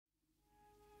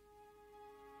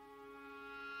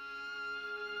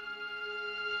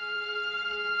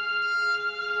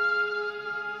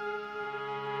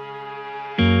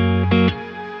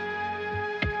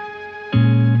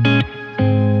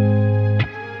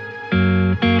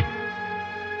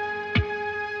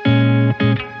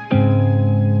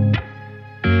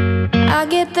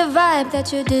vibe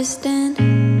that you're distant.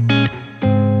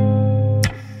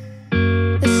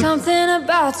 There's something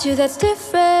about you that's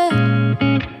different.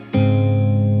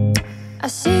 I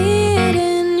see it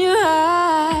in your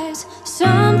eyes.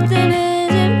 Something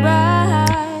isn't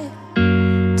right.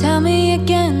 Tell me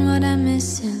again what I'm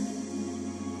missing.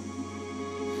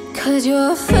 'Cause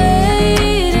you're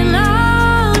fading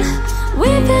on.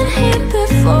 We've been here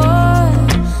before.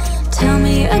 Tell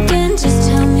me again, just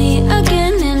tell me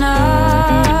again, and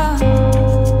I'll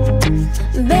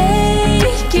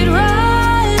make it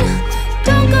right.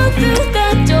 Don't go through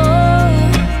that door.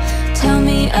 Tell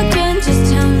me again, just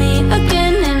tell me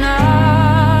again, and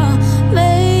I'll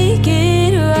make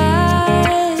it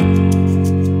right.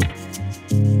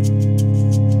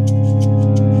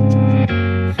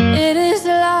 It is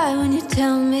a lie when you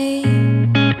tell me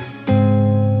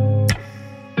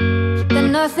that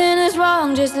nothing is wrong,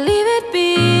 just leave it be.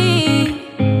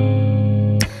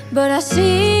 But I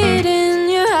see it in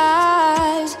your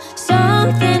eyes.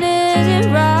 Something isn't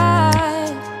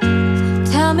right.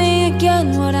 Tell me again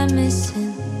what I'm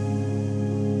missing.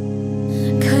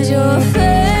 'Cause you're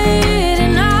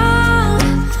fading on.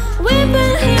 We've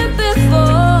been here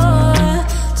before.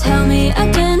 Tell me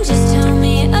again, just tell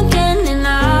me again, and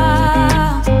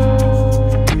I'll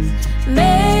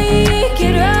make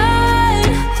it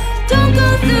right. Don't go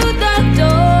through that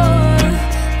door.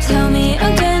 Tell me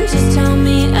again, just tell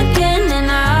me again, and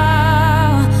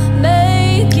I'll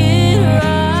make it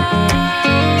right.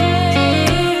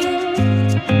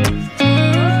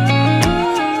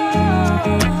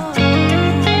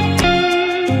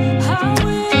 I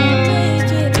will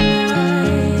make it right.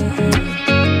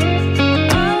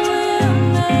 I will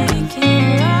make it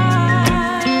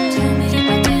right. Tell me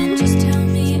again, just tell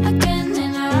me again,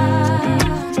 and I'll.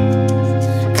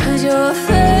 'Cause you're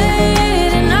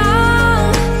fading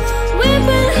on. We've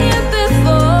been here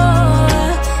before.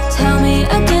 Tell me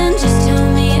again, just tell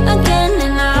me again,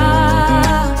 and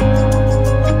I'll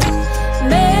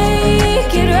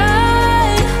make it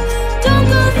right. Don't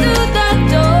go through that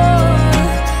door.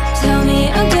 Tell me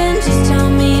again, just tell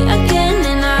me again,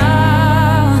 and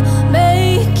I'll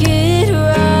make it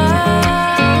right.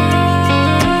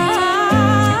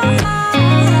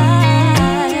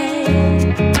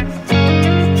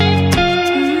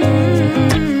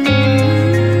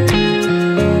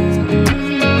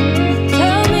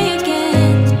 Tell me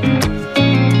again.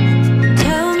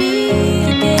 Tell me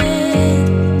again.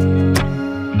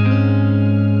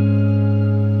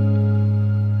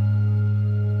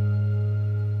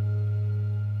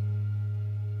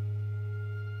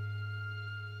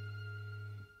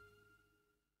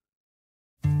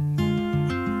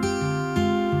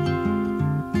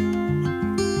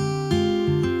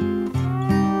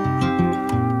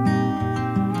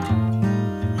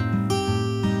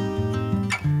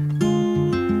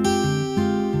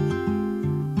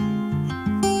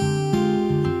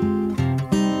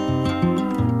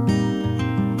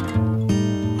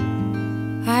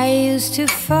 I used to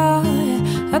fall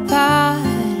apart,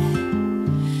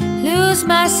 lose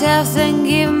myself, then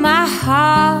give my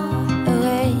heart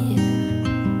away.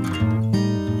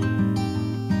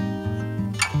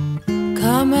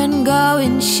 Come and go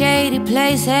in shady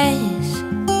places.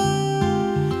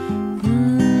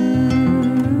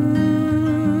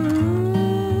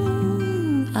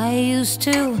 I used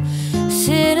to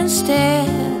sit and stare.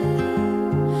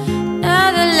 Now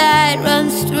the light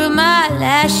runs through my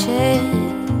lashes.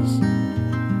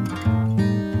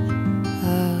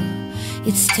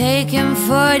 It's taken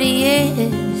 40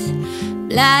 years,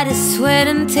 blood, sweat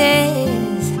and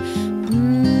tears.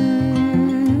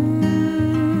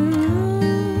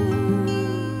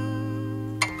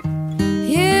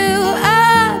 You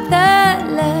are the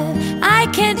love. I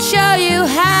can't show you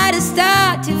how to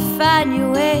start to find your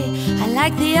way. I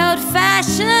like the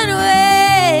old-fashioned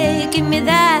way. Give me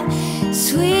that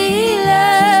sweet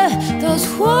love, those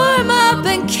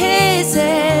warm-up-and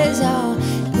kisses. Oh,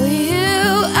 well, you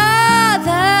are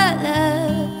the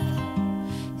love.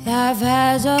 Life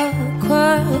has a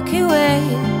quirky way.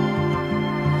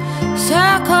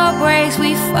 Circle breaks,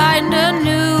 we find a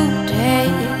new day.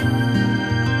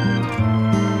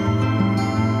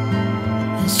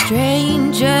 And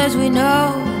strangers we know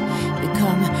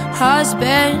become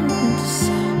husbands.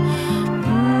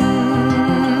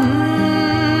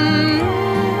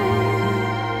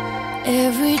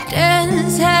 Every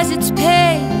dance has its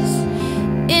pace,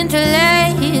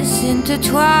 interlaced,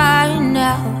 intertwined.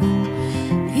 Now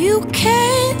you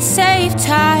can't save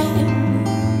time.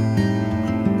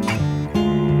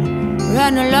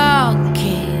 Run along,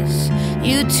 kids,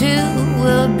 you two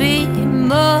will be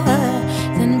more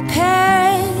than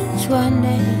pairs one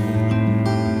day.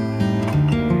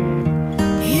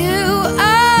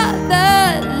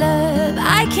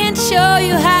 show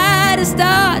you how to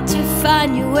start to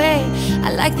find your way.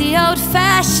 I like the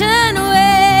old-fashioned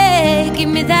way. Give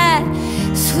me that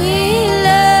sweet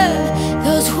love,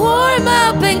 those warm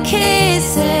open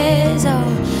kisses. Oh,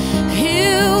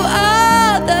 you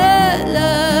are the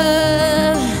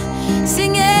love.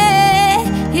 Sing it,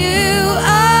 you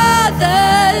are the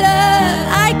love.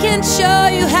 I can show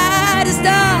you how to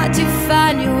start to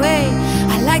find your way.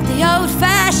 I like the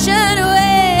old-fashioned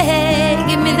way.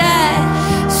 Give me that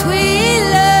sweet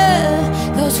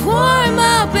love, those warm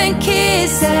open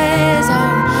kisses. Oh,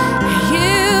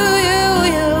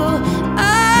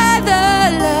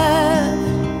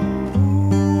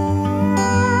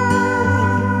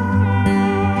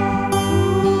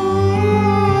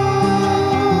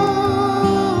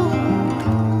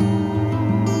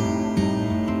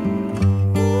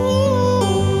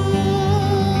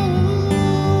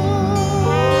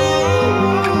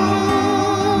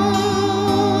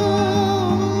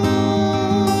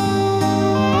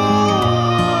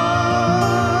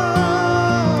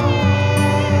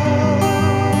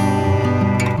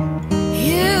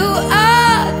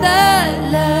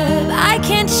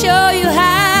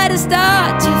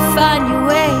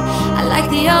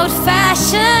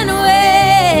 old-fashioned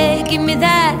way. Give me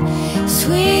that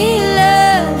sweet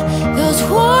love, those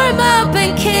warm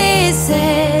open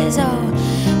kisses. Oh,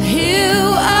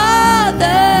 you are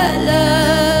the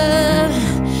love.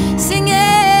 Sing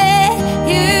it,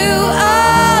 you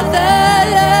are the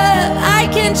love. I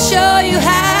can show you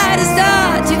how to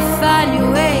start to find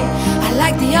your way. I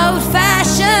like the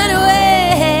old-fashioned way.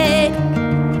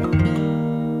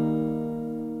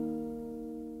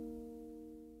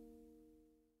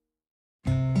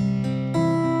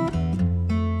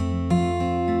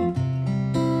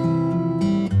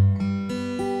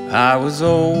 I was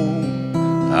old,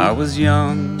 I was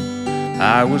young,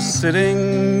 I was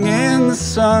sitting in the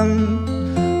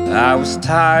sun. I was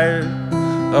tired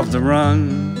of the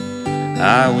run,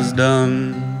 I was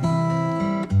done.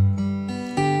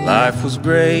 Life was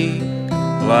great,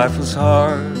 life was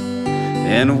hard,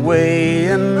 in a way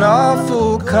an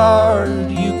awful card.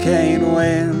 You can't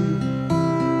win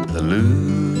the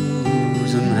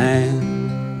losing hand.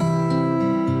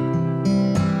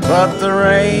 But the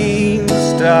rain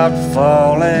stopped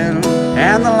falling,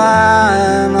 and the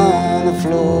line on the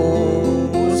floor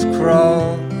was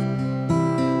crossed,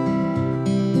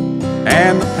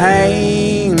 and the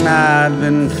pain I'd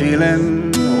been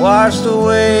feeling washed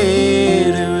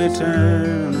away to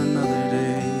return another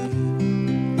day.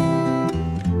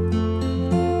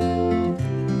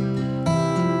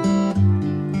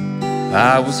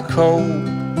 I was cold,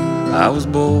 I was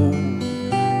bold,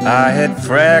 I had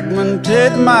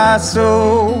fragmented my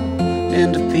soul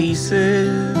into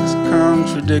pieces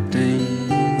contradicting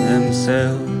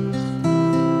themselves.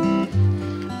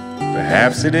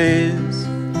 Perhaps it is,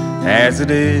 as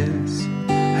it is,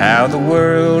 how the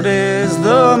world is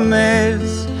the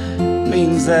mess,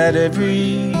 means that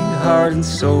every heart and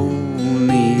soul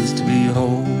needs to be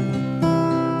whole.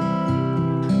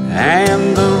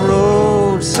 And the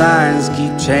road signs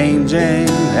keep changing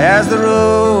as the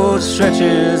road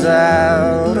stretches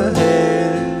out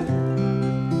ahead,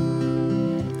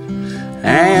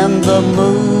 and the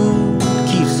mood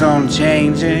keeps on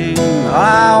changing. All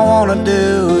I wanna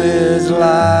do is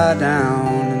lie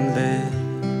down in bed.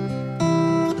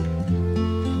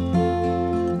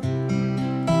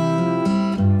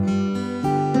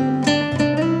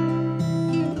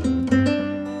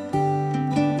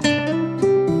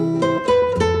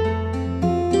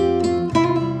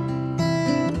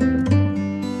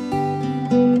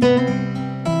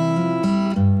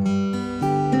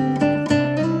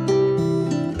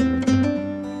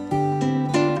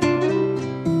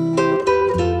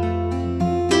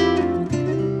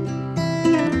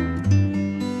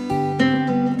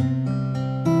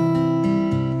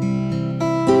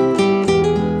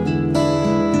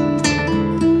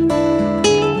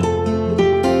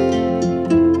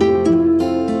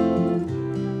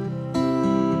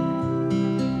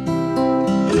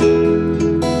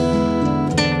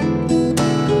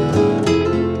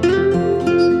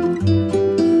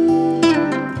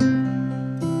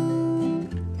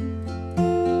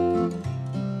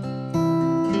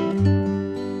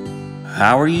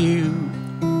 How are you?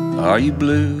 Are you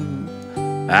blue?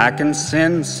 I can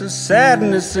sense a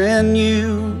sadness in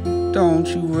you. Don't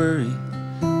you worry,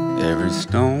 every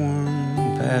storm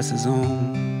passes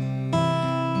on.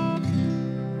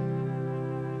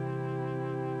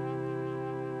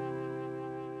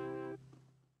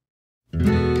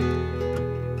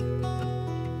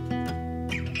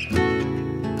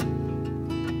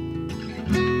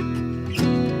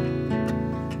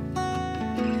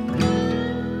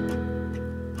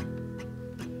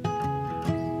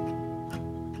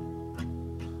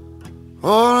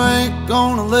 Oh, I ain't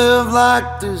gonna live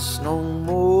like this no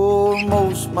more.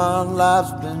 Most of my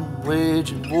life's been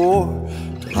waging war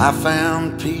till I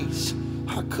found peace.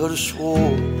 I could've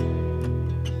swore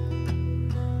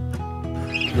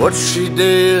what she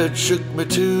did shook me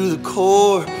to the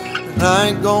core, and I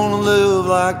ain't gonna live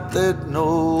like that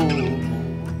no more.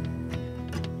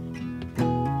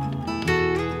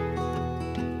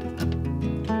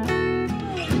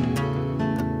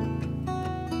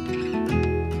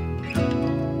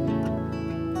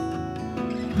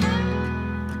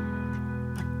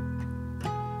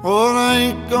 Well, I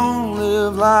ain't gonna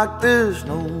live like this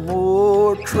no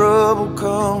more. Trouble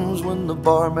comes when the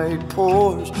barmaid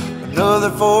pours another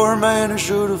for a man who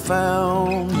should have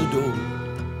found the door.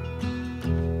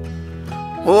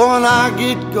 Oh, when I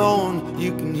get going,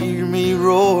 you can hear me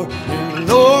roar, and you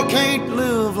know I can't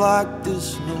live like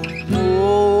this no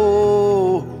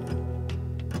more.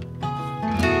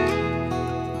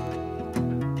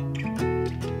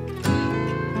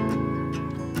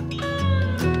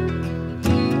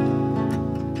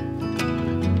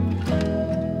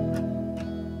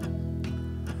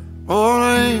 Oh,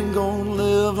 I ain't gonna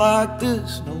live like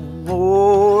this no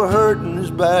more. Hurting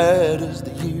as bad as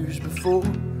the years before.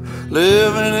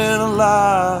 Living in a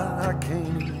lie I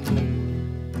can't ignore.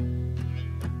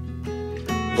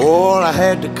 Oh, I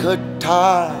had to cut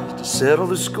ties to settle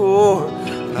the score.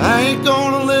 And I ain't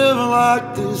gonna live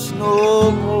like this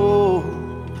no more.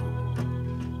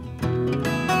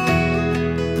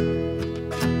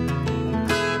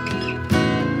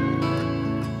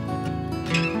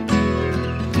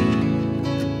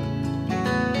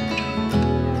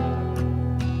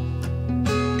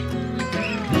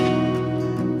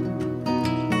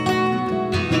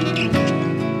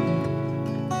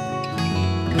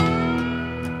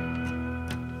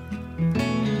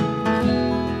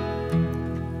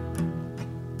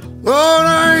 Lord,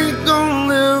 I ain't gonna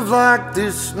live like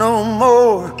this no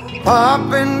more. I've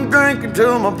been drinking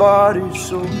till my body's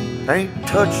sore. Ain't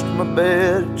touched my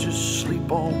bed, just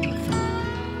sleep on the floor.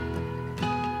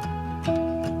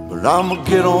 But I'ma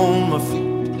get on my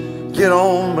feet, get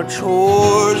on my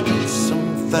chores, get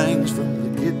some things from the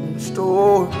getting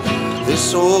store.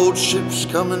 This old ship's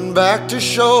coming back to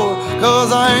shore,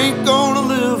 'cause I ain't gonna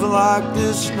live like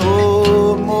this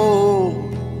no more.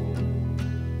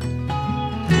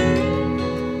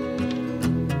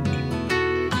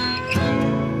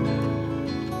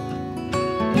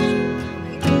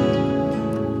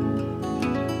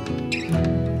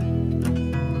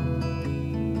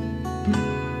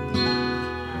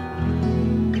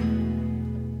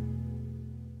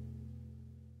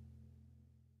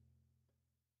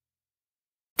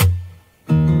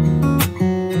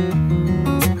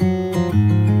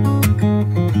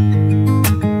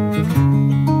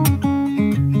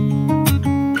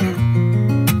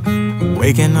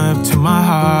 Waking up to my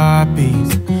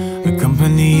heartbeat,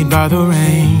 accompanied by the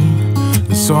rain.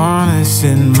 The soreness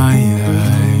in my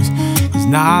eyes is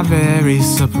not very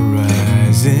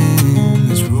surprising.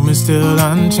 This room is still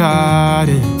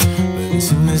uncharted, but as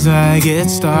soon as I get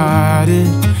started,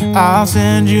 I'll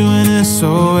send you an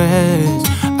SOS.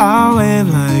 I'll wave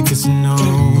like it's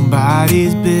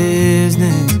nobody's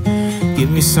business. Give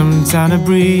me some time to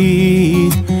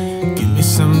breathe,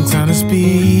 some time to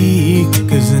speak,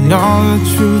 'cause I know the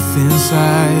truth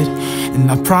inside.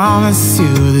 And I promise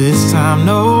you this time,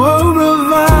 no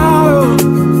bravado,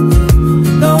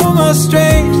 no more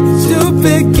strange,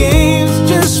 stupid games,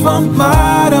 just one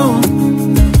motto.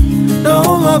 No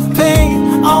more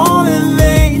pain, all in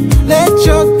vain, let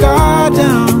your guard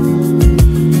down.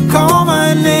 Call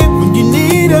my name when you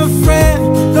need a friend.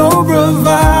 No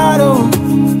bravado,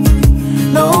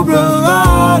 no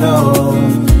bravado.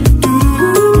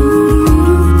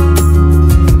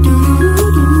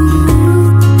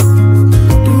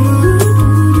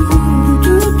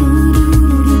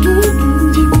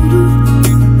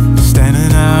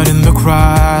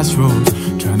 Crossroads,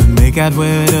 trying to make out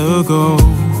where to go.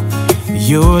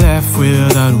 You left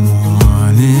without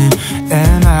warning,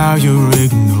 and now you're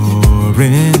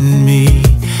ignoring me.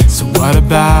 So what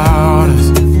about us?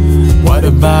 What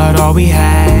about all we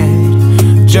had?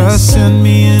 Just send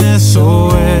me an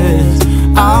SOS.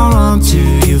 I'll run to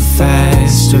you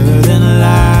faster than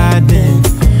lightning.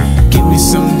 Give me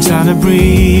some time to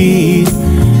breathe,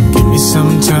 give me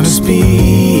some time to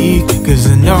speak, 'cause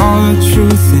I know the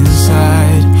truth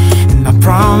inside. And I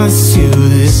promise you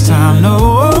this time, no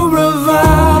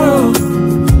bravado,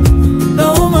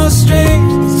 no more strange,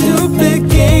 stupid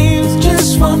games,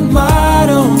 just one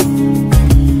motto.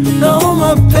 No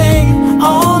more pain,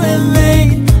 all in vain,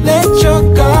 let your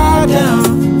guard down.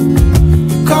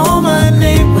 Call my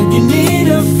name when you need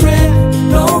a friend.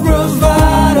 No bravado.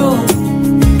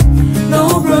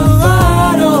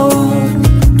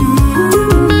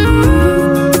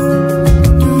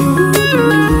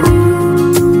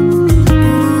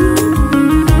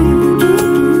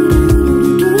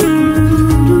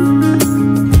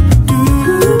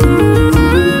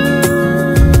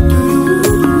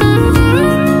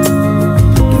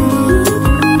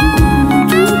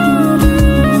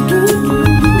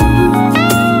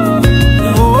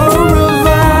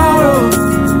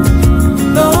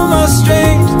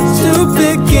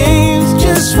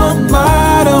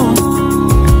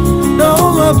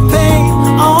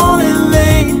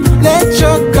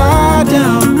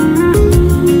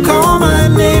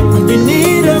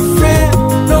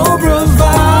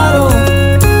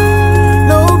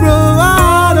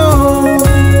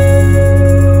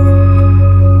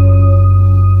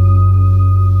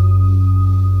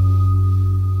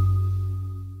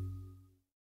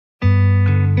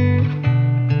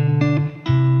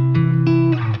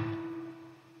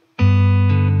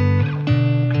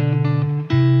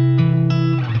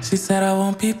 said I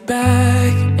won't be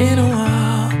back in a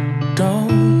while.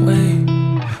 Don't wait.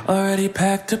 Already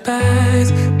packed her bags,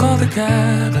 called the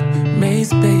cab, made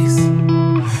space.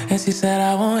 And she said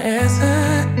I won't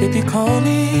answer if you call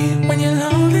me when you're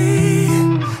lonely.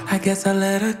 I guess I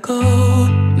let her go.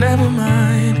 Never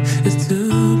mind, it's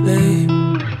too late.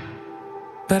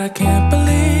 But I can't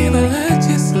believe I let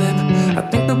you slip. I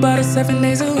think about it 7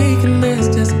 days a week, and this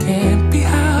just can't be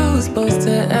how it's supposed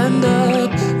to end up.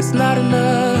 It's not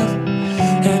enough.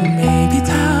 And maybe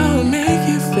time will make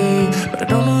you fade, but I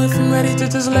don't know if I'm ready to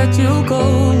just let you go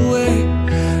away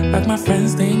like my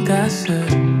friends think I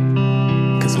should.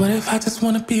 Cause what if I just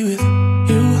wanna be with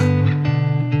you?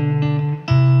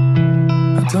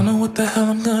 I don't know what the hell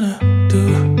I'm gonna do.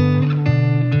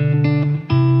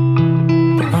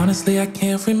 But honestly I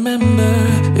can't remember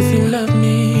if you love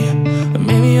me, or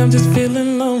maybe I'm just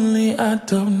feeling lonely, I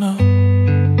don't know.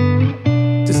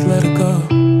 Just let her go.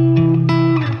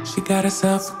 She got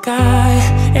herself a guy,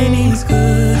 and he's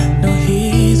good, no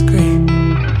he's great.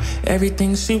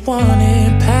 Everything she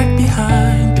wanted packed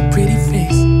behind the pretty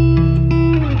face.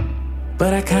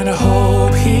 But I kinda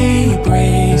hope he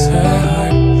breaks her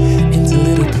heart into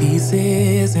little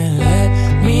pieces and let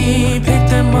me pick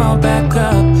them all back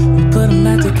up and put them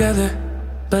back together.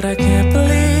 But I can't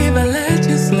believe I let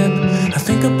you slip. I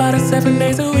think about it 7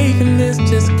 days a week, and this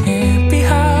just can't be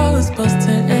how it's supposed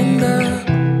to end up.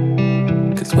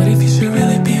 Cause what if you should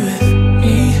really be with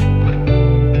me?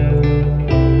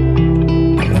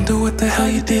 I wonder what the hell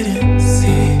you didn't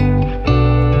see.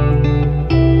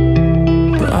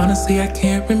 But honestly I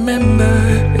can't remember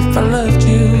if I loved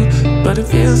you, but it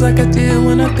feels like I did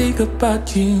when I think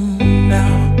about you now.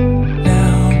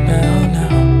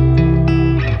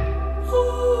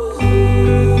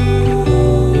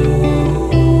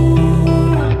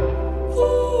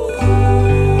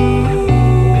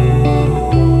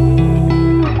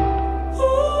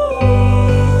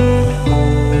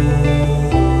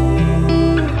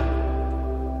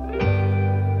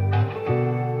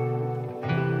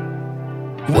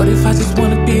 What if I just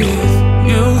wanna be with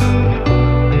you?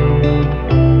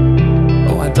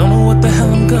 Oh, I don't know what the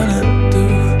hell I'm gonna do.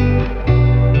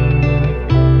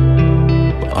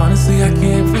 But honestly, I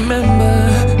can't remember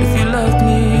if you loved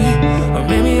me, or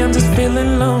maybe I'm just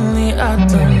feeling lonely, I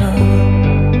don't know.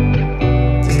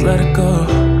 Just let it go.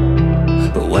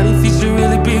 But what if you should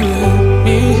really be with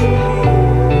me?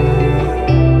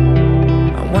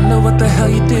 I wonder what the hell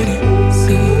you didn't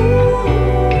see.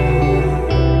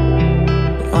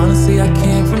 Honestly, I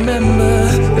can't remember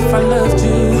if I loved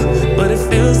you, but it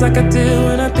feels like I did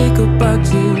when I think about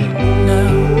you now.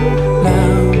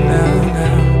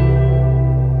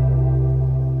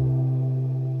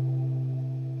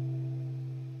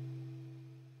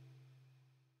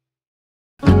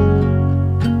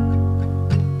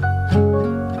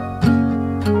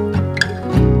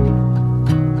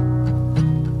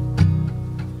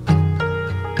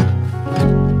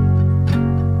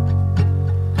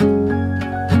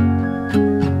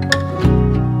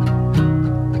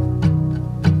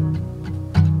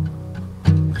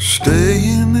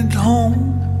 Staying at home,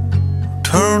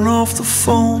 turn off the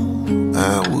phone,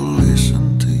 I will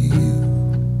listen to you.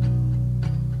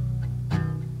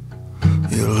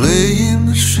 You lay in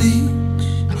the sheets,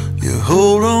 you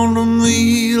hold on to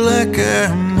me like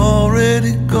I'm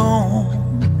already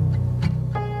gone,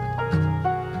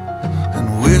 and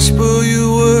whisper your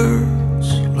words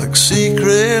like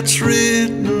secrets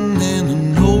written in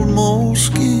an old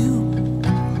moleskin.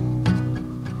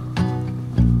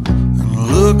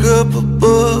 Look up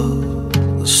above,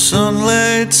 the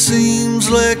sunlight seems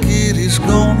like it is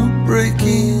gonna break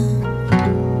in,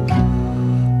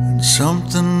 and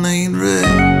something ain't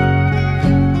right.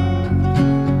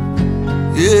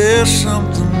 Yeah,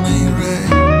 something ain't right.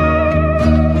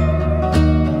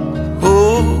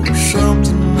 Oh,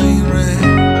 something ain't right.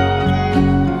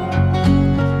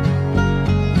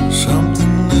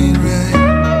 Something ain't right.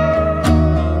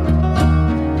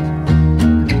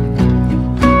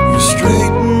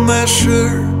 My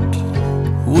shirt,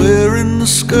 wearing the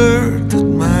skirt that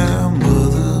my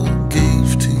mother gave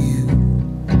to you.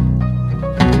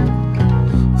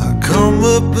 I come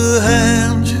up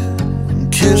behind you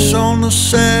and kiss on the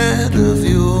side of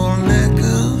your neck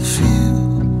a few,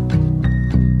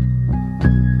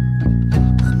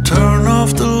 and turn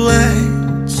off the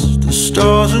lights. The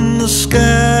stars in the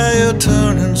sky are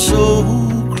turning so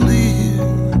clear,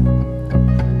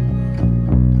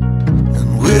 and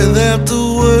without the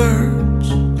words,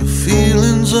 the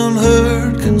feelings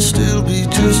unheard can still be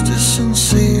just as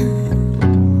sincere.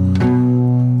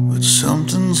 But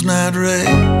something's not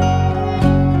right.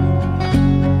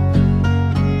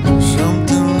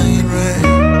 Something ain't right.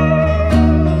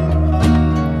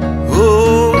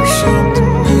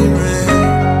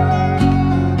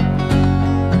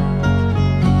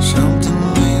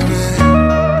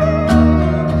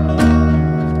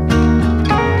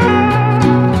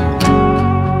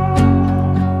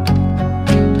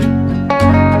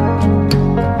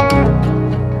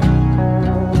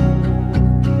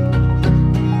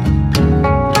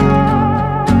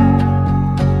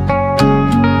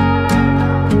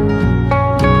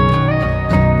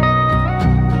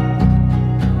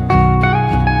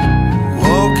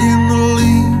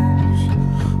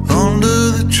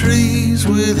 trees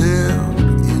without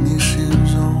any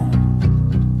shoes on,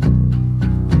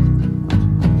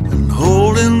 and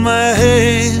holding my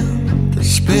hand to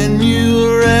spin you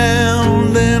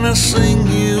around, and I sing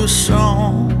you a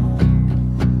song,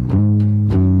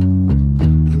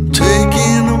 and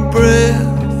taking a breath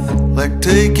like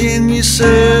taking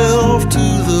yourself to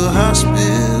the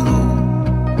hospital.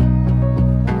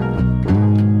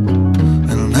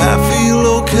 And I feel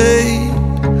okay,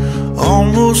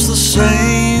 almost the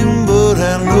same, but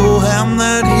I know I'm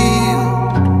not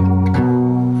healed,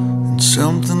 and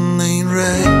something ain't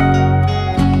right.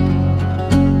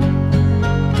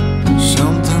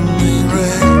 Something ain't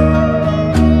right.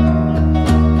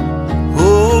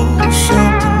 Oh,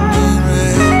 something ain't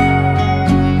right.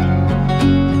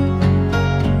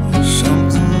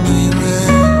 Something ain't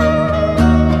right.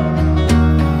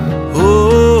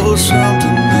 Oh,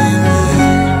 something ain't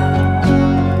right.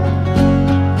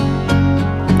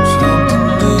 Something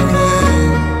ain't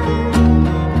right.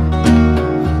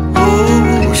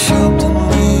 Oh, something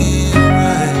ain't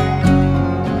right.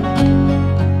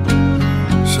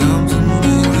 Something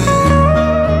ain't right.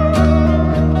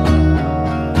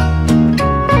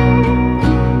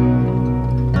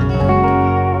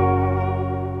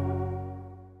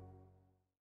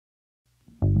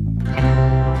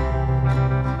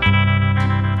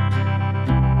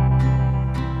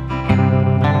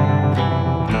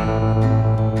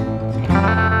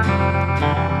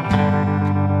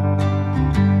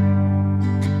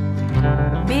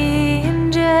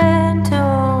 Being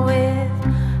gentle with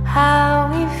how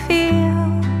we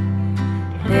feel.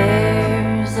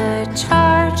 There's a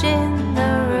charge in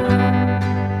the room.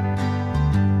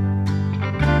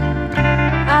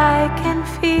 I can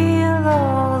feel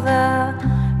all the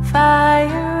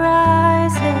fire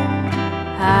rising.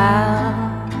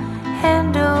 I'll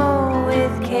handle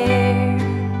with care.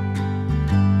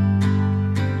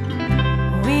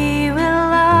 We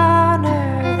will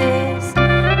honor this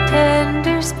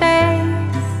tender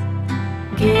space,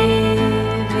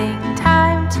 giving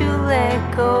time to let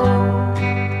go.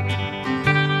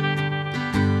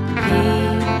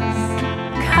 Peace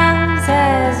comes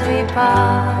as we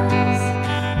pause,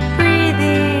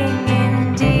 breathing in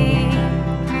deep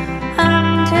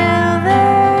until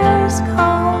there's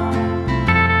calm.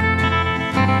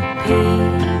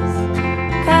 Peace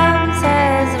comes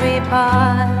as we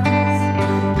pause,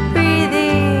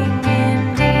 breathing in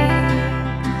deep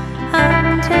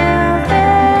until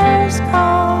there's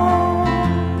calm.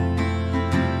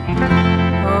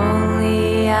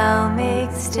 Only I'll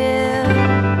make still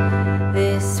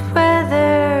this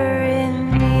weather in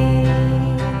me.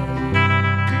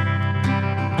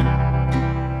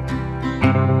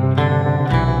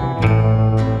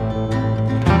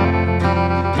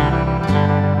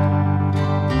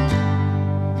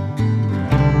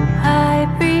 I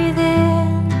breathe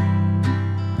in,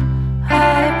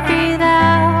 I breathe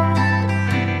out,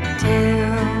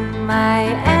 till my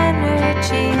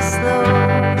energy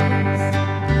slows.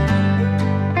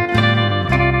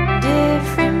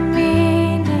 Different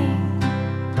meaning,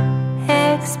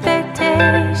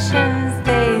 expectations,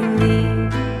 they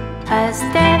leave us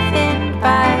deafened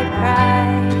by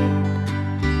pride.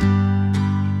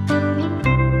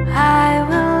 I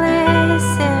will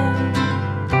listen,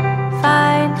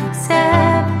 find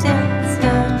acceptance, a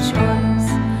choice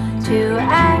to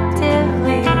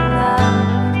actively love.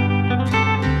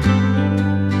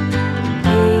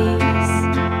 Peace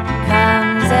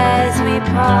comes as we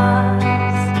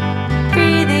pause,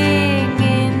 breathing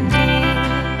in deep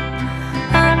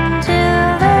until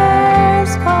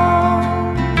there's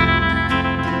calm.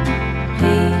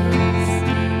 Peace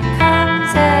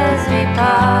comes as we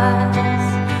pause,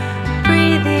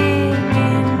 breathing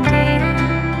in deep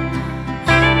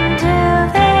until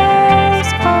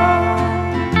there's calm.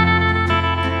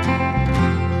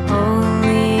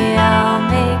 Only I'll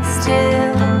make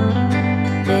still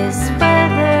this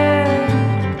weather.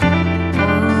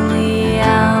 Only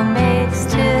I'll make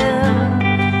still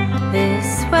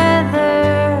this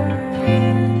weather in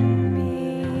me.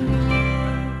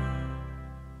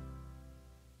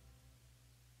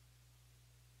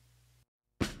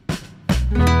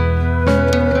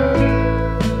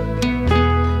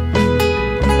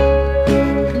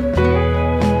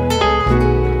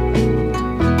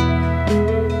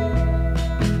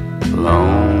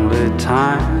 Lonely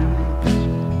times,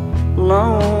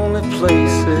 lonely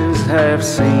places have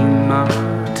seen my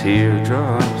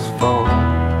teardrops fall.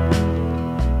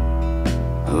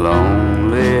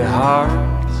 Lonely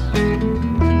hearts,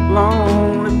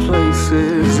 lonely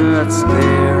places that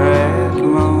stare at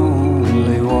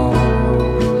lonely walls.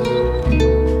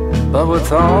 But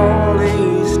with all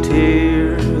these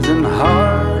tears and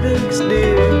heartaches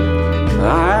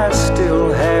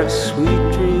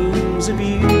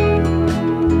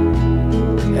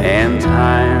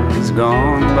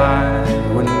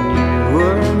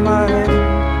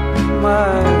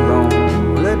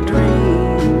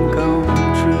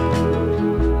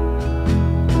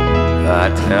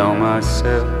tell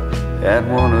myself that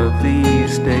one of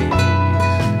these days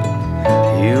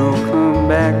you'll come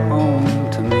back home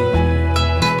to me,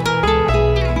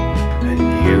 and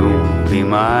you'll be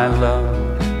my love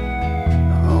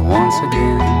once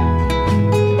again.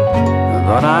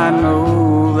 But I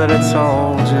know that it's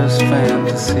all just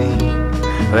fantasy.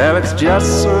 Well, it's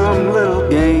just some little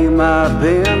game I've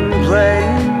been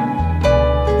playing,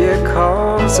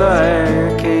 because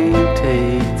I can't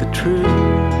take the truth.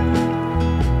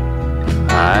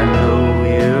 I know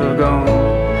you're gone,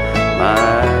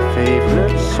 my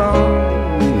favorite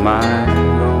song, my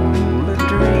lonely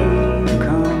dream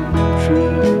come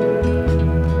true.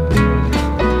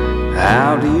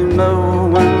 How do you know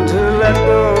when to let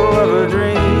go of a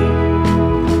dream?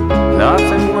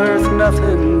 Nothing worth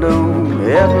nothing don't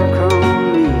ever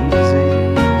come easy,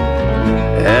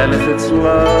 and if it's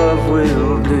love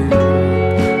we'll do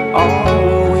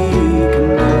all we can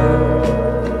do.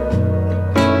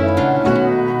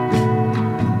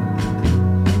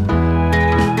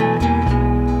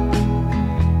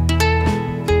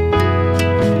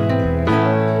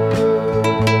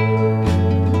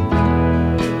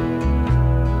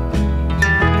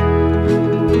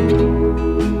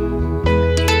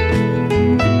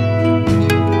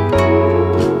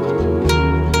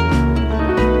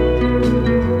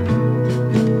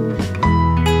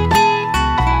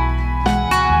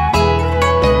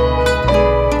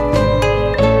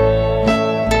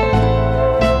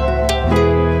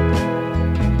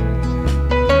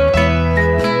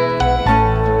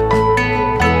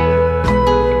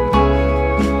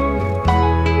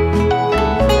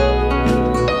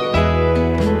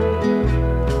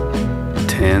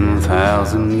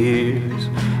 10,000 years,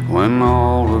 when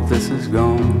all of this is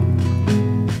gone,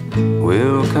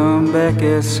 we'll come back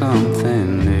as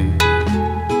something new.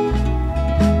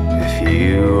 If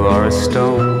you are a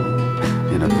stone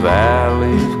in a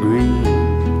valley of green,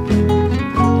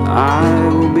 I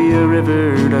will be a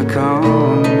river to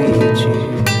come meet you.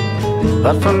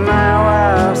 But for now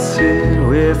I'll sit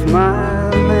with my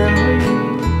memory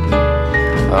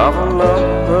of a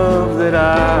love that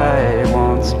I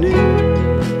once knew.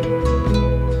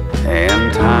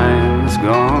 And time's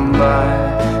gone by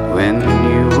when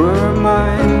you were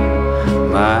mine,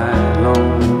 my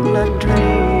lonely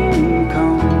dream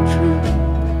come true.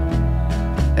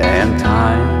 And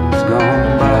time's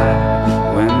gone by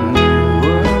when you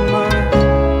were mine,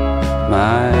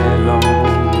 my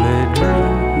lonely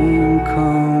dream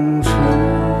come true.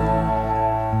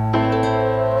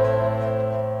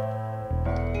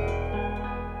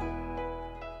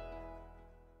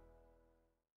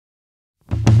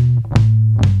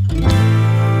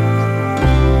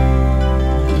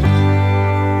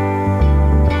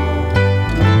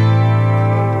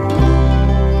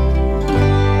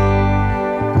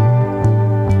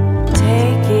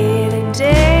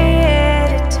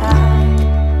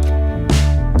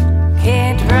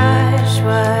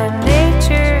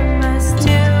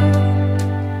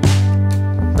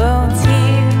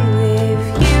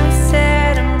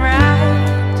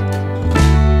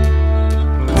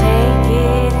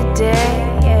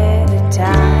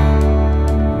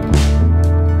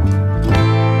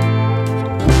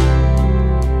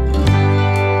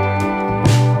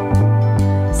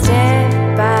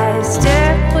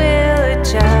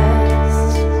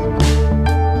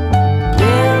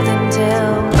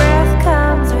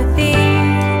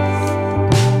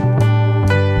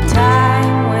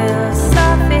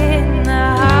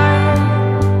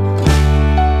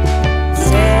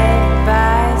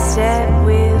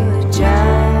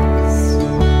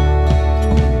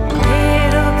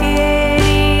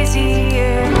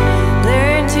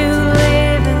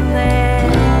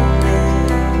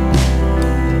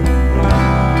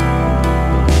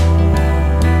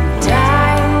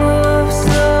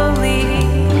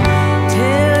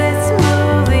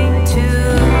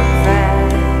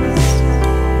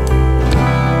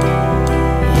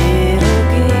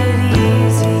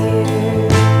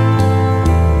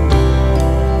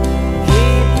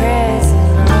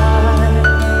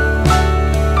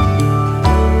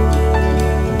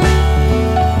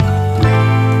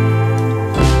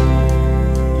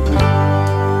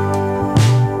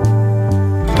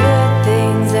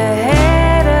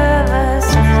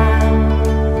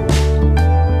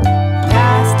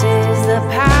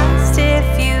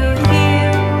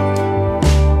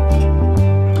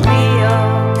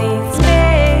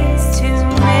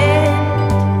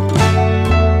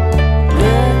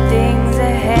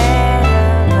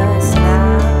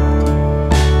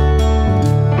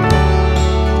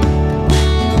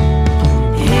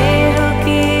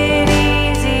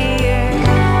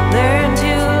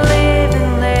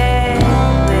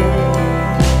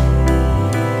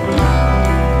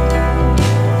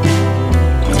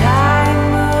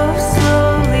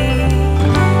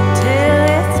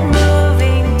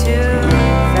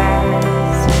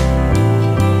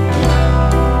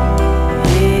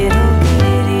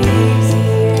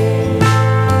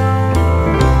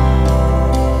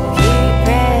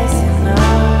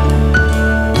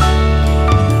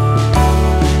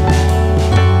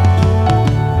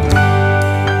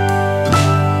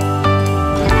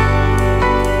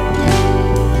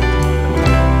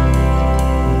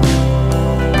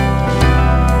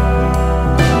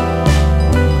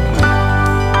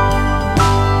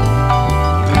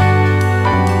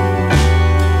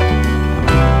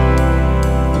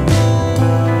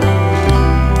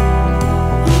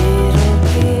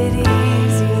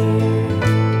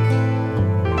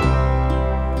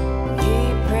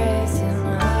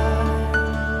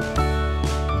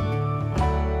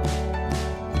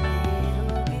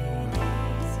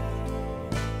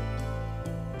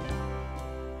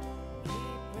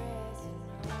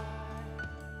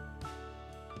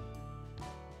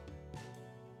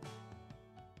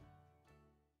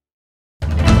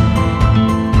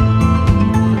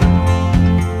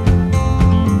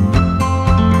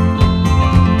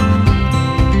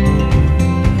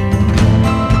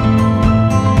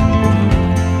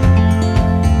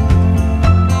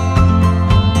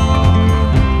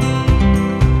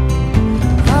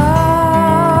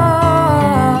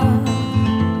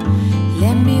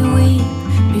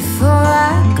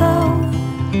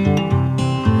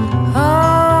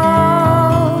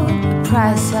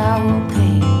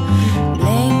 okay.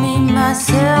 Blaming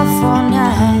myself all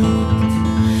night.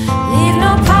 Leave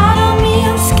no part of me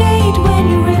unscathed when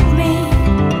you rip me.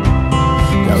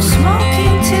 Blow smoke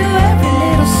into every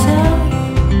little cell.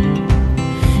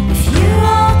 If you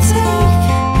won't take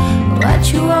what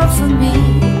you want from me,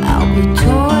 I'll be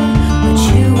torn, but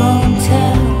you won't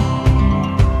tell.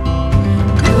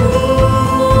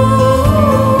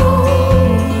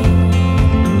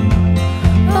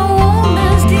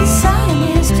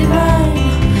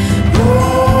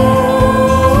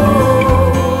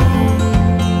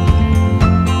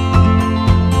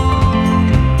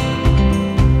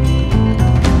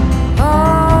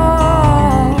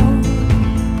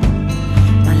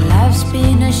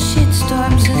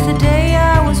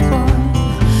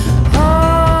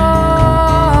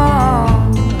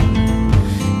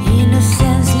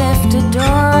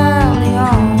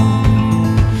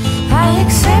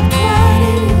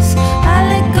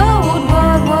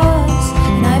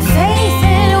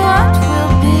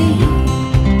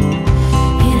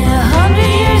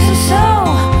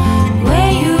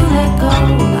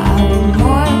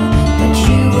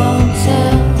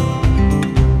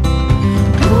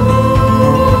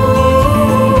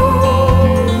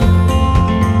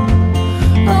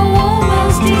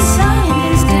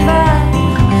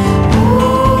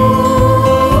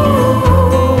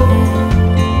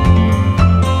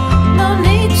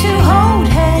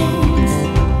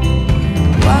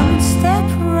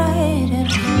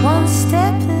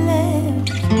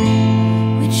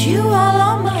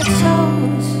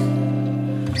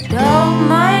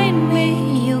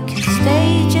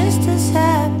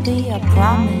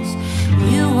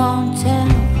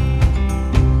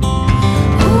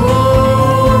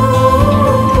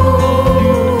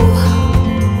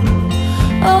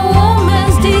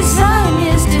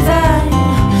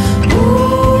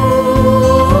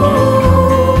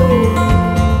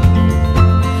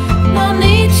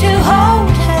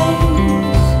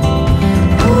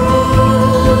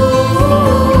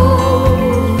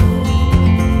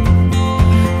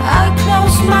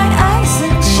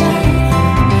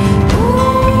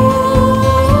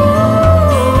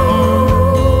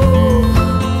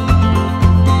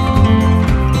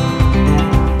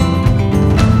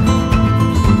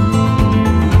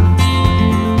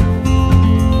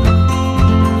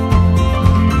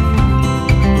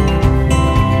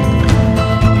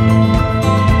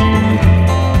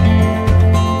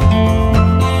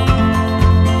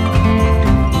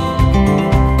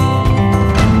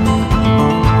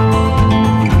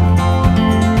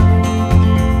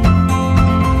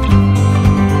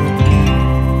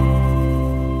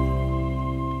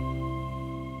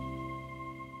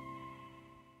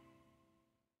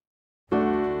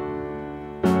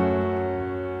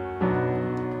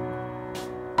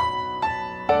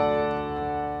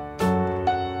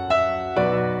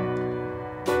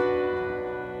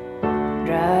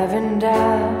 Driving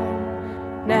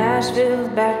down Nashville's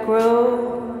back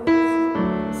road,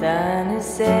 sun is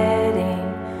setting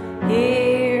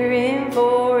here in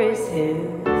Forest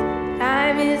Hills.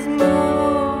 Time is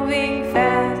moving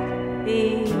fast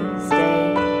these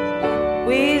days.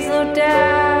 We slow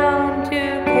down to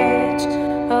catch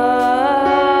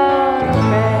our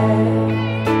breath.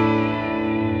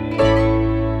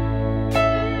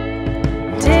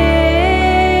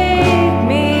 Take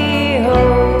me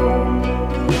home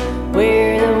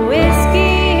where the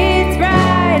whiskey hits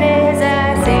right as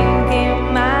I sink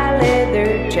in my leather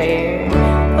chair.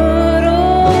 Put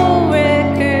old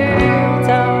records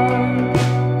on.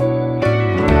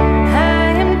 I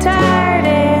am tired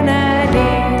and I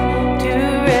need to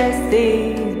rest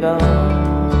these bones.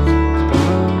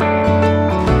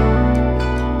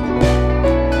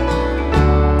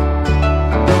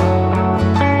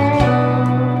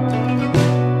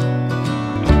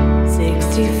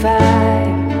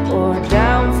 Or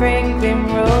down Franklin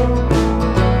Road,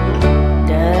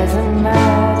 doesn't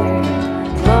matter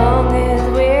as long as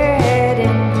we're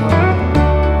heading home.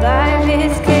 Life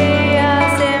is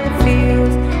chaos and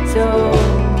feels so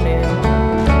new.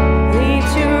 We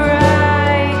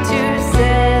try to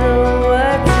settle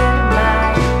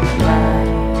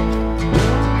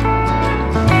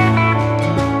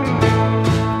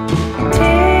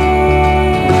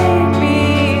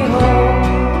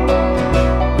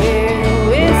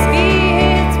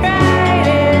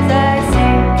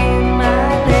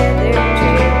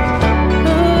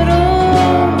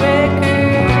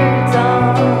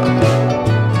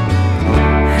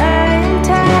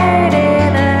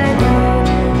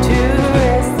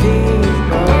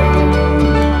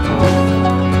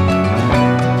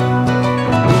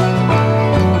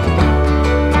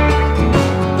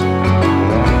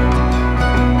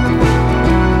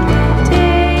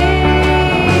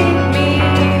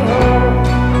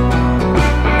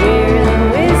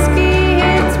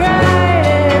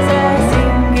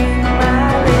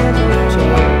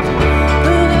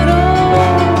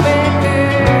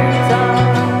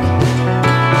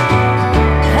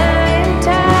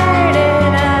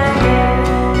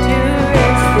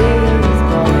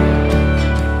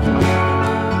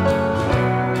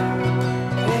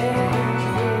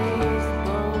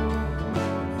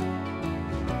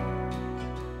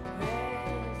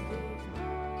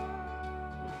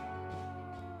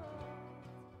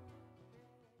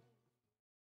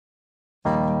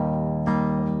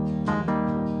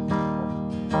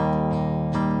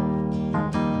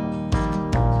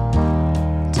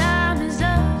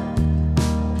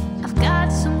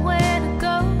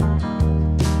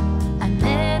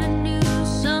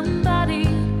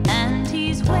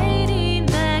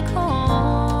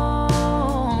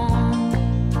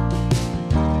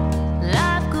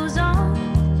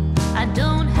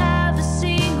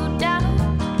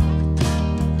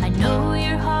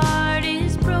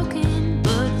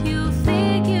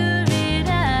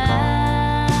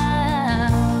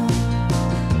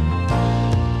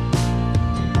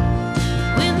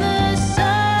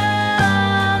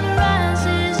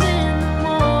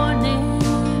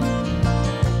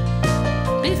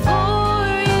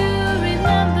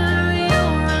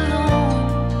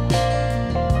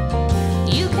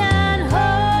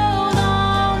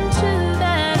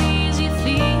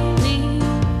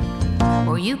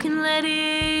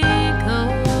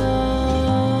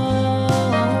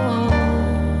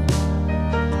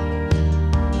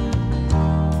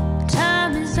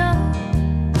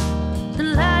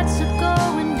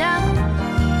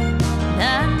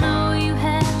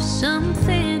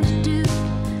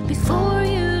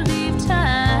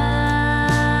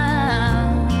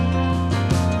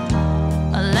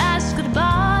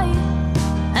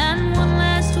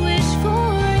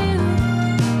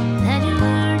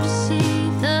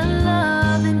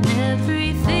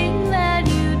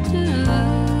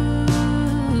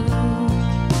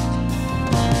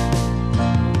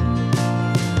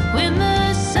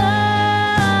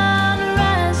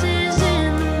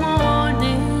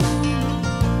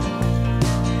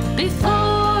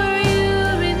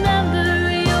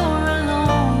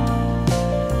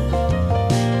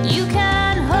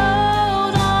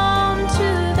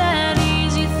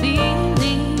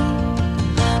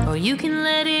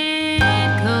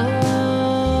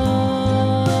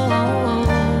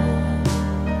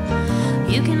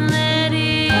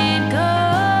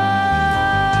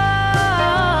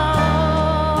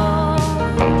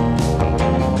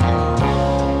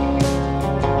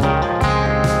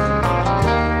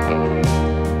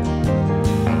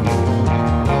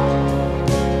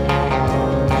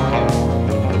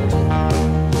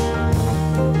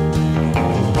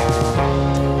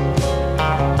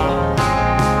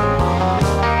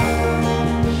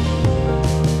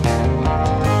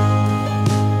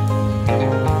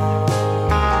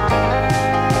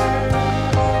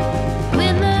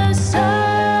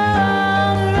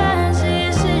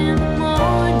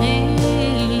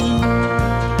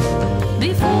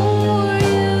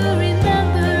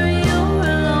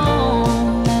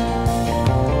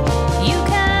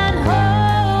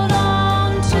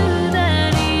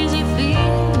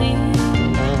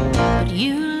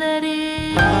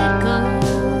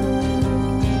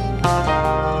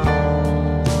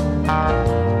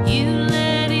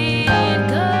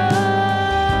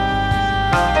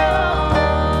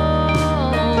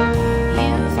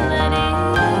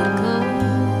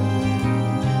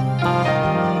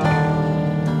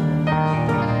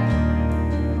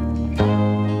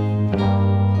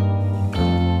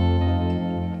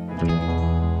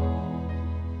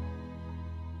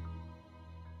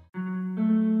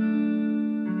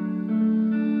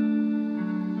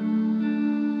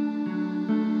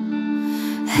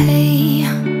Hey,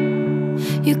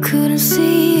 you couldn't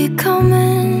see it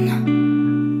coming.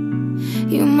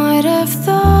 You might have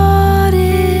thought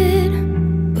it,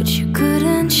 but you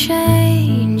couldn't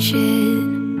change it.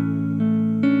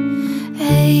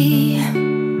 Hey,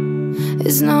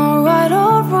 it's not right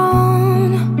or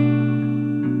wrong.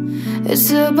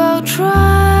 It's about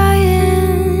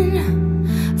trying,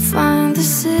 find the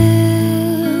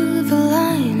silver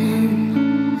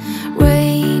lining.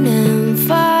 Rain and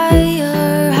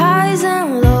fire, highs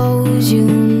and lows, you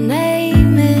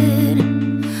name it.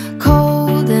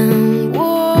 Cold and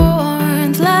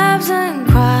warmth, laughs and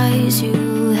cries,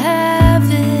 you have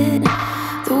it.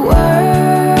 The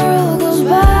world goes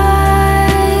by,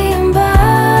 and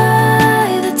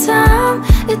by the time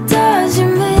it does, you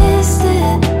missed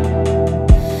it.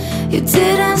 You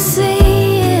didn't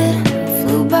see it,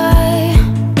 flew by.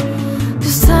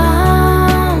 'Cause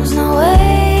time's not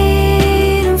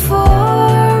waiting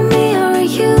for me or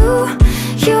you.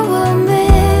 You will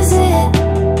miss it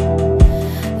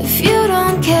if you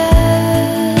don't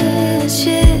catch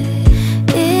it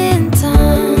in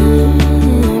time.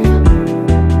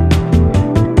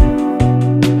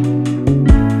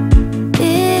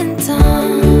 In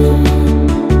time.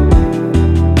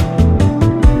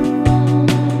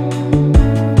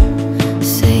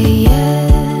 Say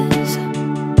yes,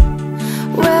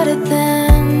 rather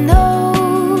than no.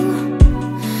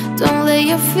 Don't let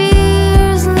your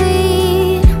fears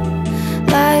lead.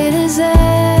 Light is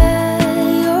at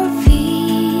your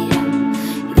feet.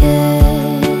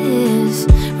 Yes,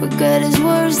 regret is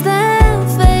worse than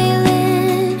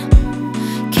failing.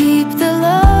 Keep the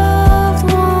loved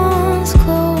ones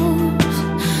close,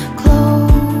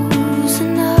 close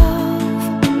enough.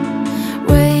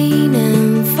 Rain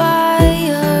and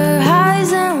fire,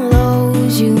 highs and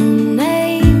lows, you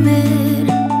name it.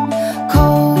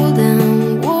 Cold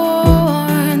and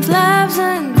warmth, laughs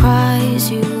and cries,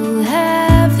 you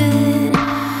have it.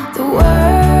 The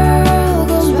world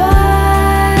goes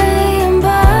by, and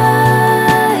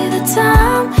by the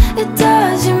time it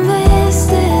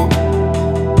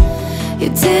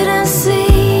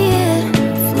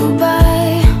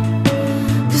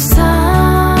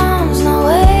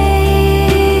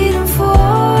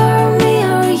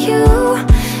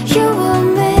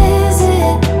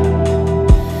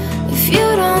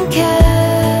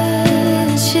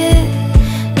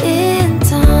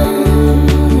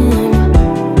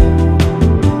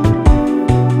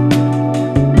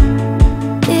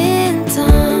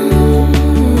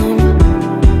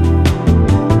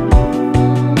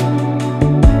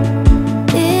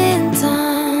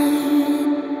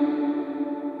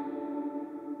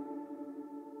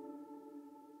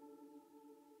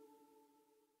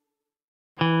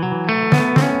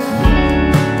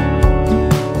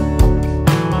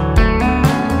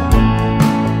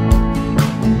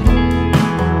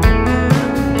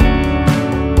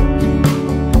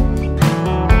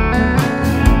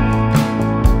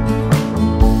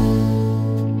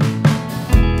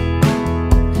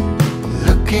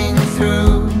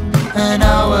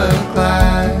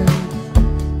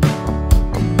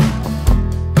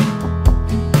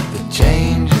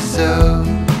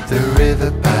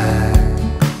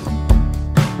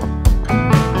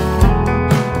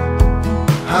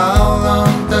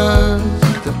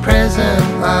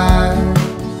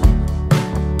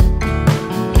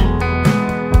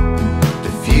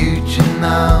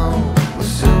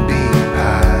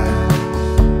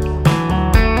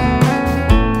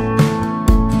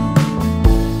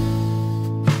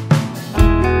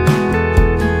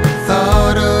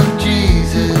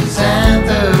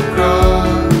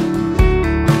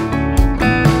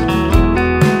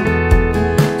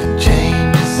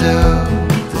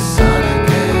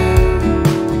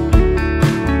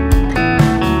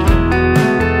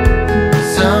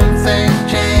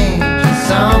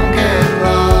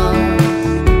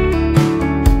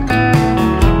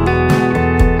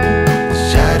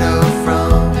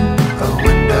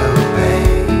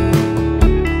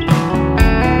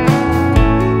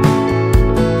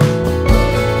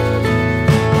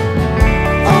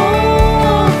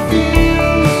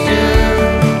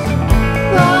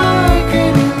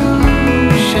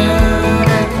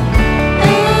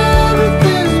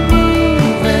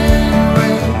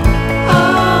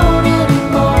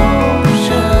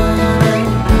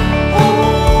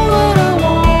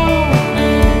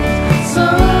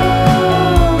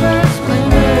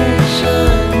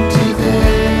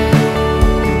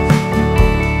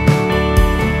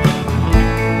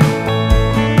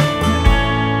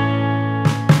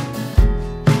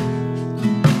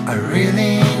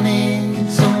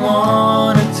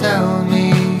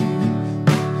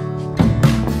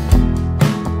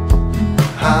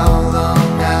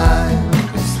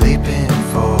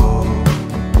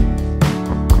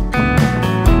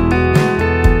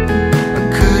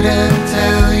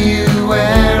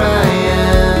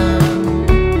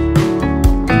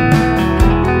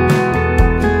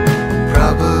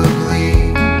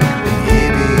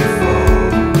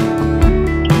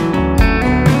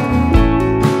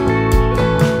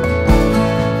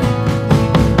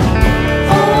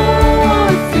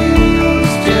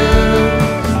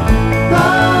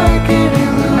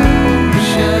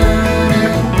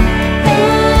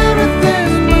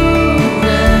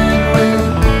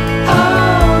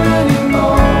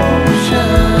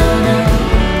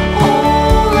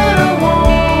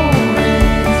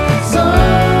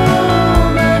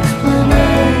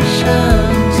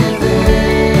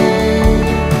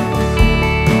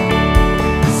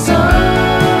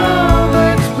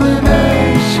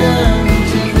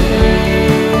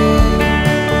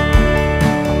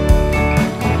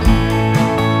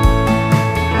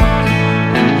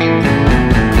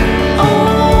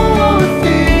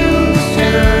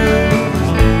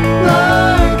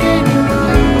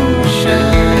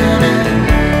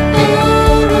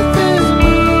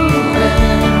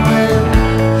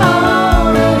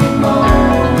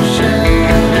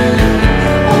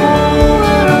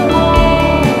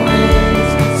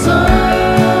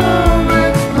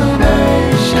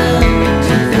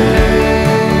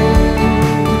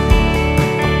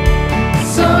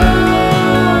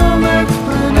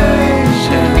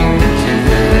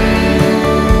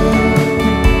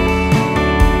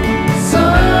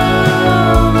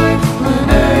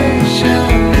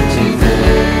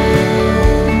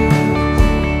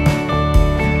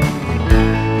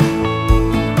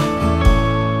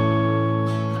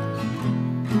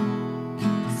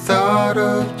heart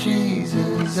of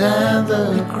Jesus and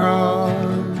the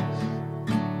cross,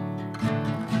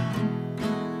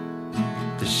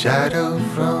 the shadow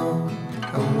from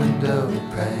a window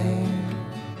pane.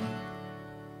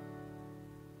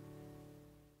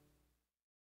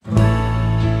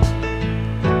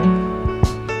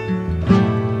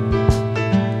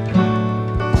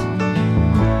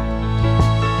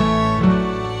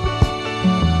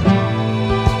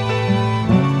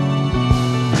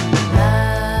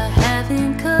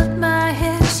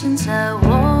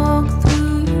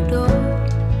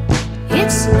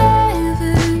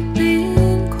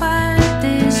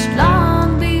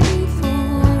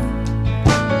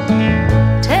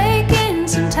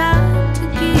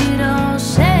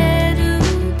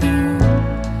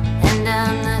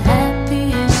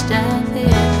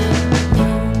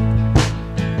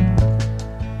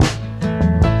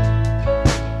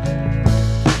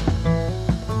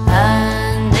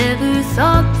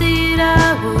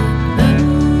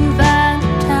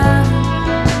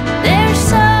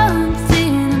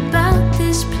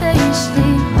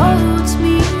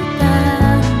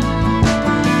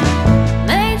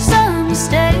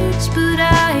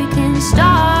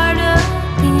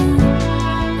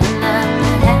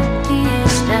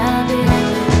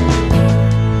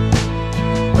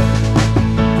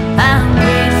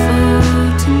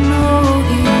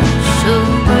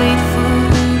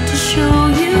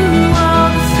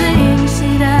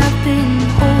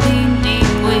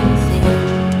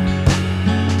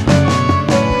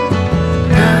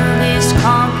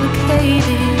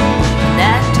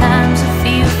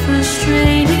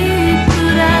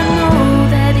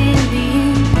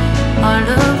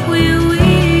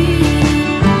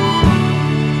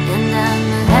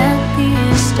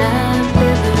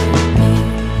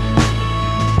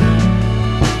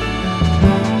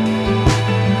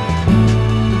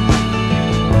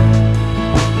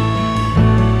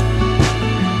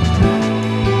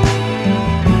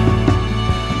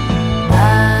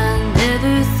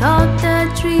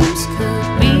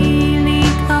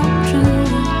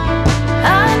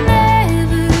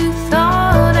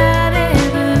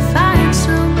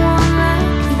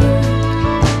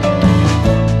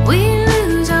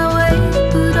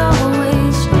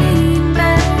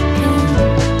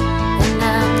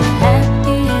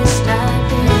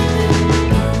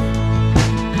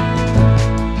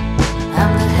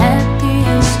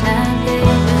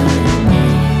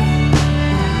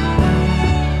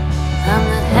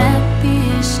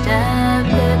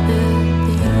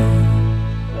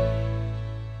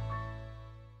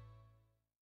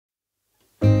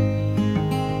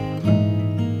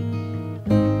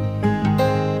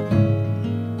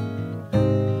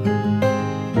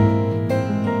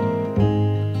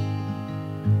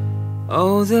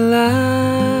 Oh, the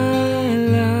lilac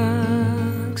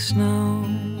snow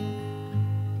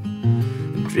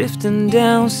drifting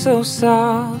down so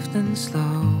soft and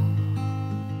slow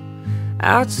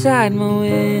outside my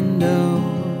window.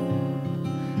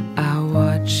 I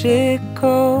watch it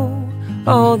go.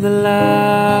 Oh, the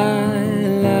lilac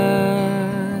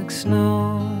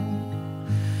snow.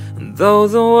 And though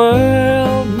the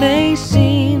world may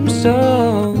seem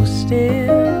so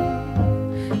still,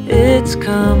 it's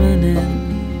coming in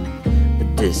a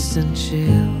distant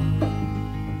chill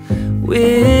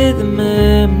with the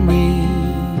memories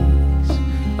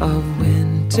of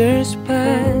winters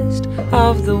past,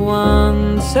 of the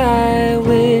ones I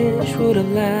wish would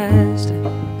have lasted.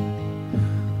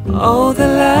 Oh, the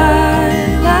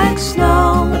lilac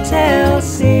snow tells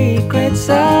secrets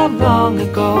of long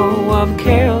ago, of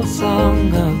carols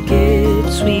sung, of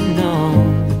gifts we've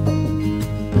known.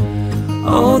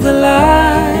 Oh, the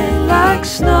lilac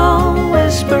snow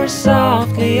whispers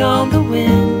softly on the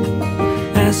wind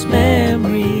as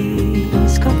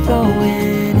memories come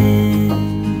flowing in.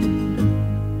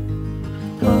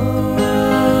 Oh,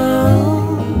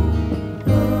 oh,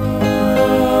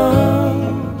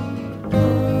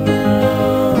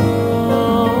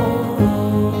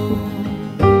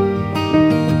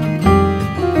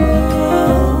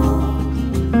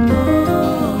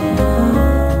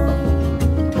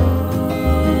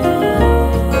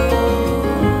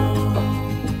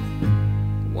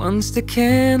 once the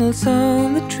candles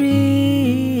on the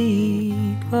tree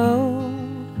glow,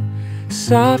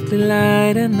 softly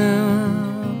lighting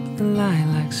up the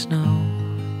lilac snow.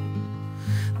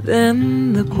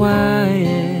 Then the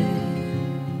quiet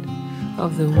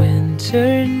of the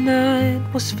winter night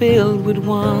was filled with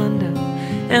wonder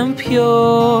and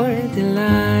pure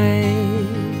delight.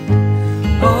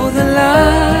 Oh, the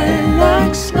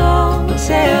lilac snow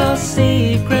tells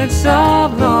secrets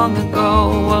of long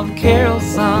ago, of carols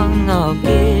sung, of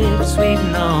gifts we've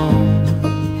known.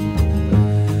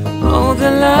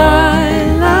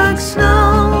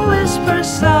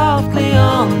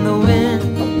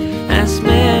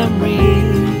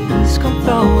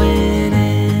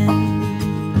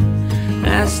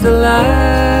 the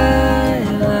lilac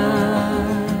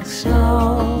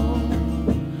snow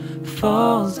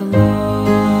falls alone.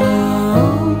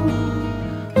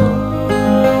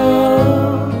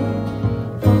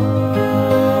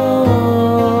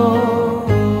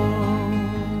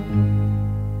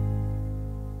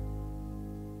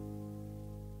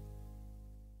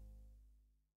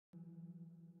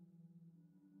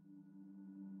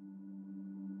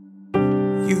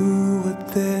 You were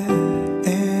there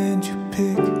and you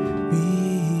picked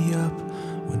me up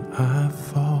when I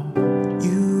fall.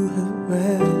 You have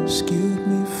rescued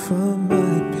me from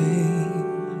my pain.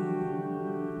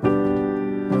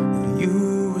 You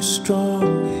were strong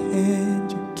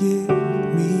and you give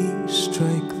me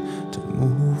strength to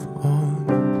move on.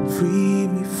 Free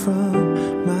me from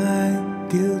my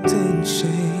guilt and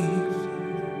shame.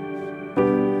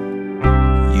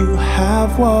 You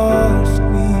have washed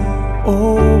me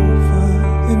over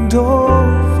and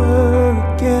over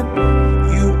again.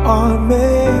 You are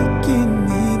making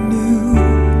me new.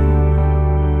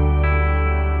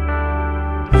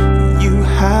 You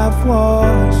have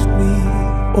washed me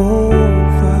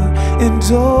over and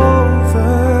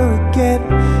over again.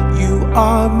 You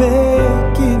are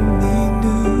making me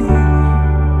new.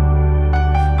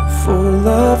 Full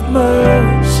of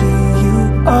mercy, you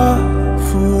are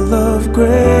full of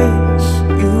grace.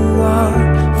 You are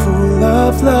full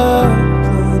of love,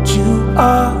 Lord, you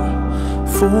are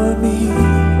for me.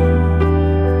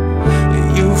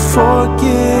 You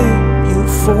forgive, you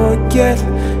forget,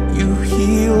 you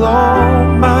heal all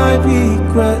my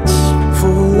regrets.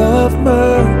 Full of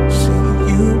mercy,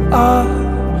 you are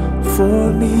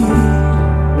for me.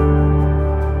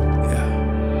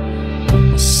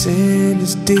 Sin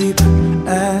is deep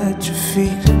at your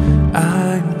feet.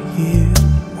 I'm here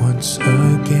once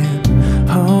again,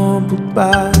 humbled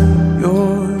by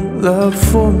your love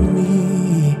for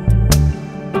me.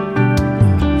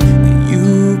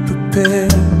 You prepare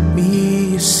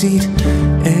me a seat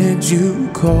and you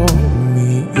call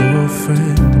me your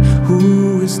friend,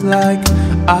 who is like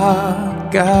our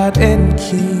God and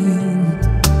King.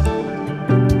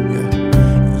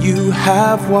 You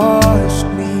have washed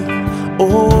me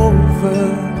over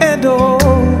and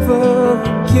over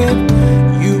again.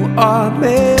 You are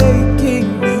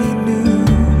making me new,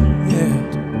 yeah.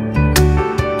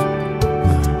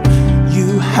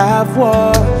 You have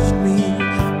washed me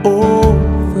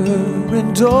over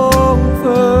and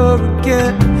over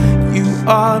again. You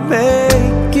are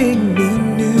making me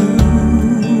new.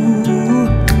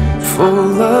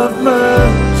 Full of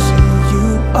mercy, you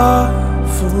are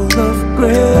full of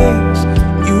grace.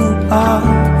 You are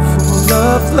full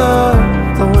of love,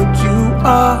 Lord, you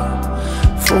are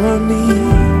for me.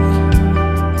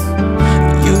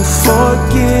 You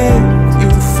forgive,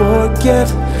 you forget,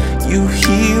 you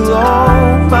heal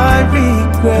all my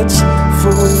regrets.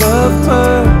 Full of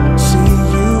mercy,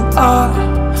 you are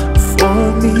for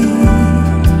me.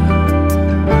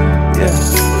 Yeah.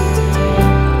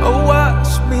 Oh,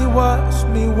 wash me, wash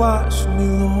me, wash me,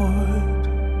 Lord.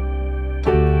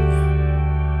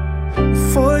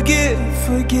 Forgive,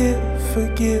 forgive,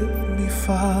 forgive me,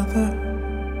 Father.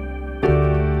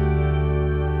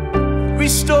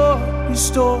 Restore,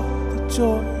 restore the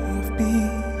joy of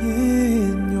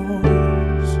being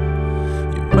yours.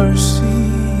 Your mercy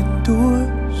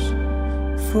endures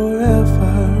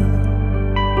forever.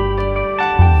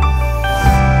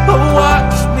 Oh,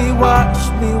 wash me, wash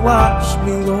me, wash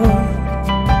me, Lord.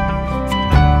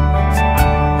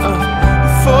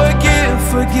 Forgive,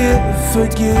 forgive,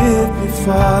 forgive me,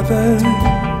 Father.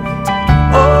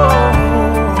 Oh,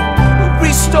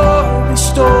 restore,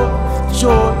 restore the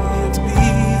joy of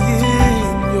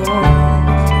being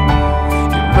yours.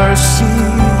 Your mercy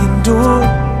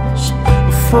endures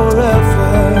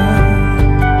forever.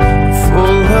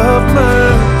 Full of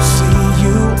mercy,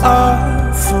 you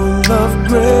are full of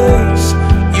grace.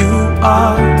 You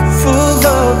are full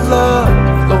of love,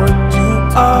 Lord, you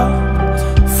are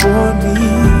for me.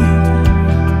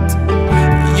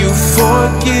 You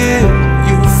forgive,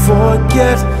 you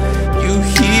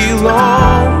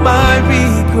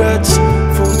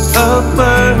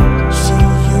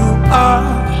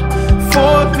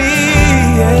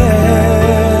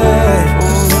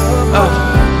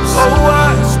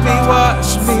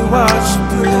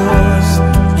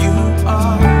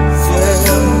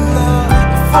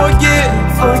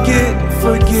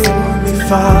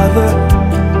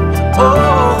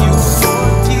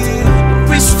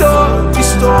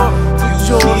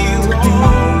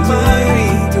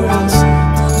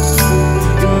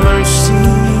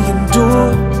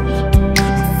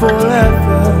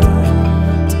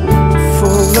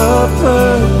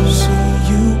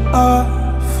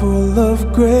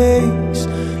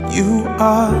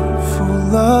are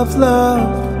full of love,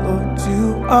 Lord,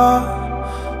 you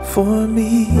are for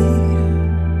me.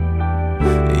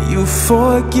 You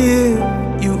forgive,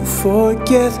 you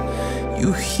forget,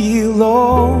 you heal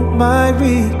all my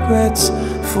regrets.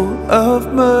 Full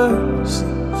of mercy,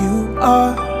 you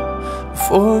are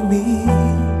for me,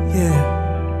 yeah.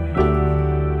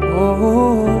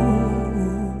 Oh.